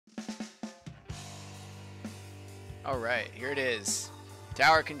Alright, here it is.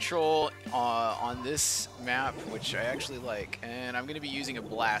 Tower control on this map, which I actually like. And I'm going to be using a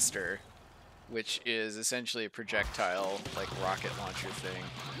blaster, which is essentially a projectile, like rocket launcher thing.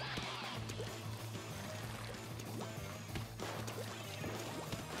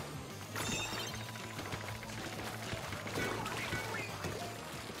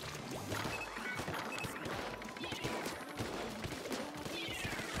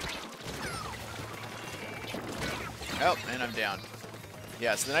 Oh, and I'm down.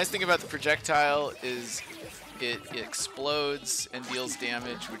 Yeah, so the nice thing about the projectile is it explodes and deals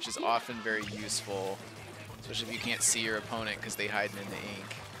damage, which is often very useful, especially if you can't see your opponent because they hide in the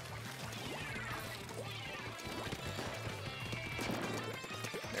ink.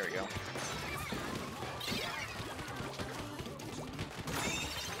 There we go.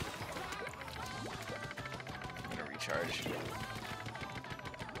 I'm gonna recharge.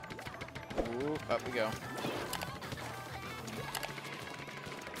 Ooh, up we go.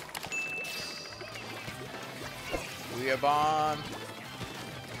 Booyah bomb.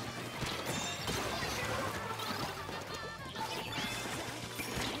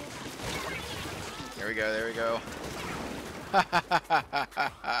 There we go, there we go.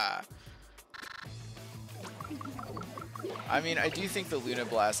 I mean, I do think the Luna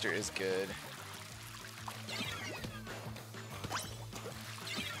Blaster is good.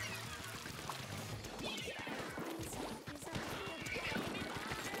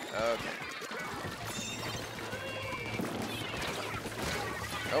 Okay.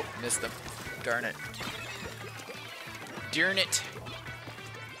 Oh, missed them. Darn it. Darn it.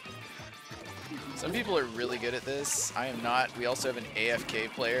 Some people are really good at this. I am not. We also have an AFK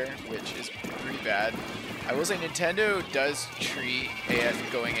player, which is pretty bad. I will say Nintendo does treat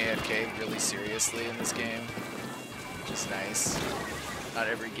going AFK really seriously in this game, which is nice. Not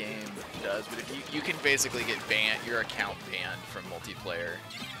every game does, but if you can basically get banned, your account banned from multiplayer.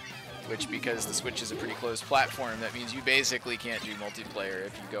 Which, because the Switch is a pretty closed platform, that means you basically can't do multiplayer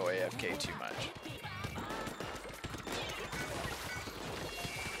if you go AFK too much.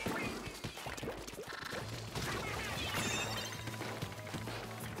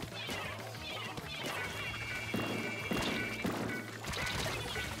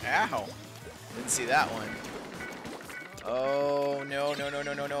 Ow! Didn't see that one. Oh, no, no, no,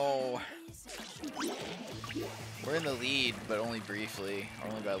 no, no, no. We're in the lead, but only briefly,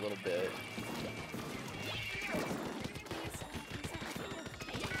 only by a little bit.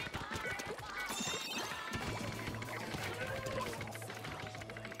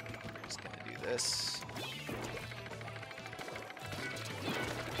 Just gonna do this.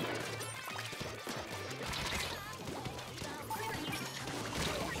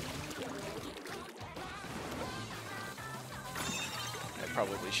 I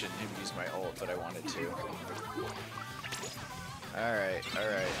probably shouldn't have used my ult, but I wanted to. Alright,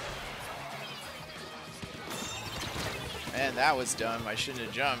 alright. Man, that was dumb. I shouldn't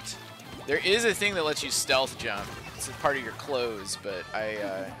have jumped. There is a thing that lets you stealth jump. It's a part of your clothes, but I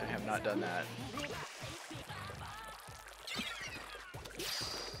have not done that.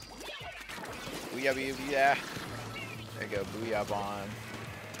 Booyah, booyah, booyah. There you go, booyah bomb.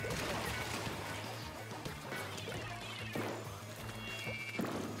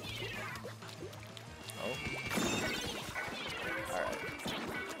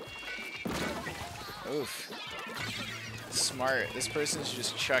 Oof. Smart. This person's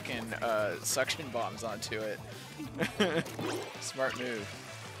just chucking suction bombs onto it. Smart move.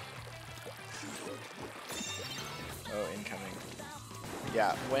 Oh, incoming.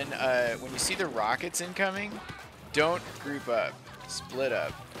 Yeah, when you see the rockets incoming, don't group up. Split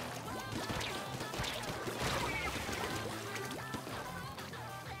up.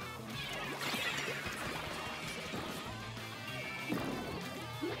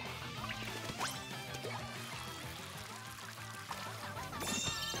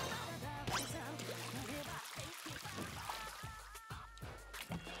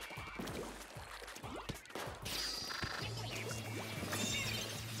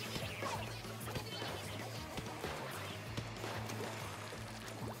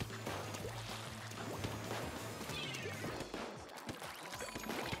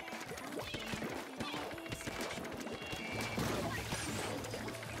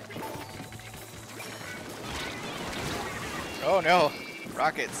 Oh no!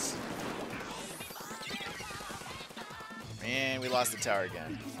 Rockets! Man, we lost the tower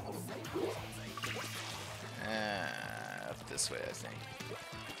again. Up this way, I think.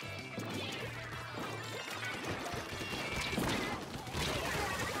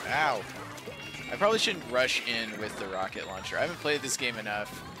 Ow! I probably shouldn't rush in with the rocket launcher. I haven't played this game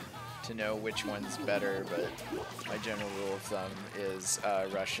enough to know which one's better, but my general rule of thumb is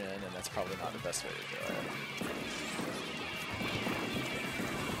Russian, and that's probably not the best way to do it.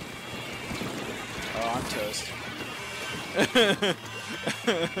 Oh, I'm toast.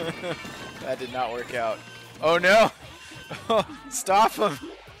 That did not work out. Oh no! Oh, stop him!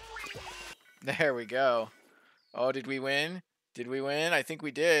 There we go. Oh, did we win? Did we win? I think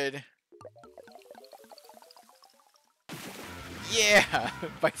we did. Yeah!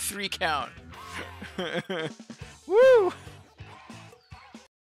 By 3 count. Woo!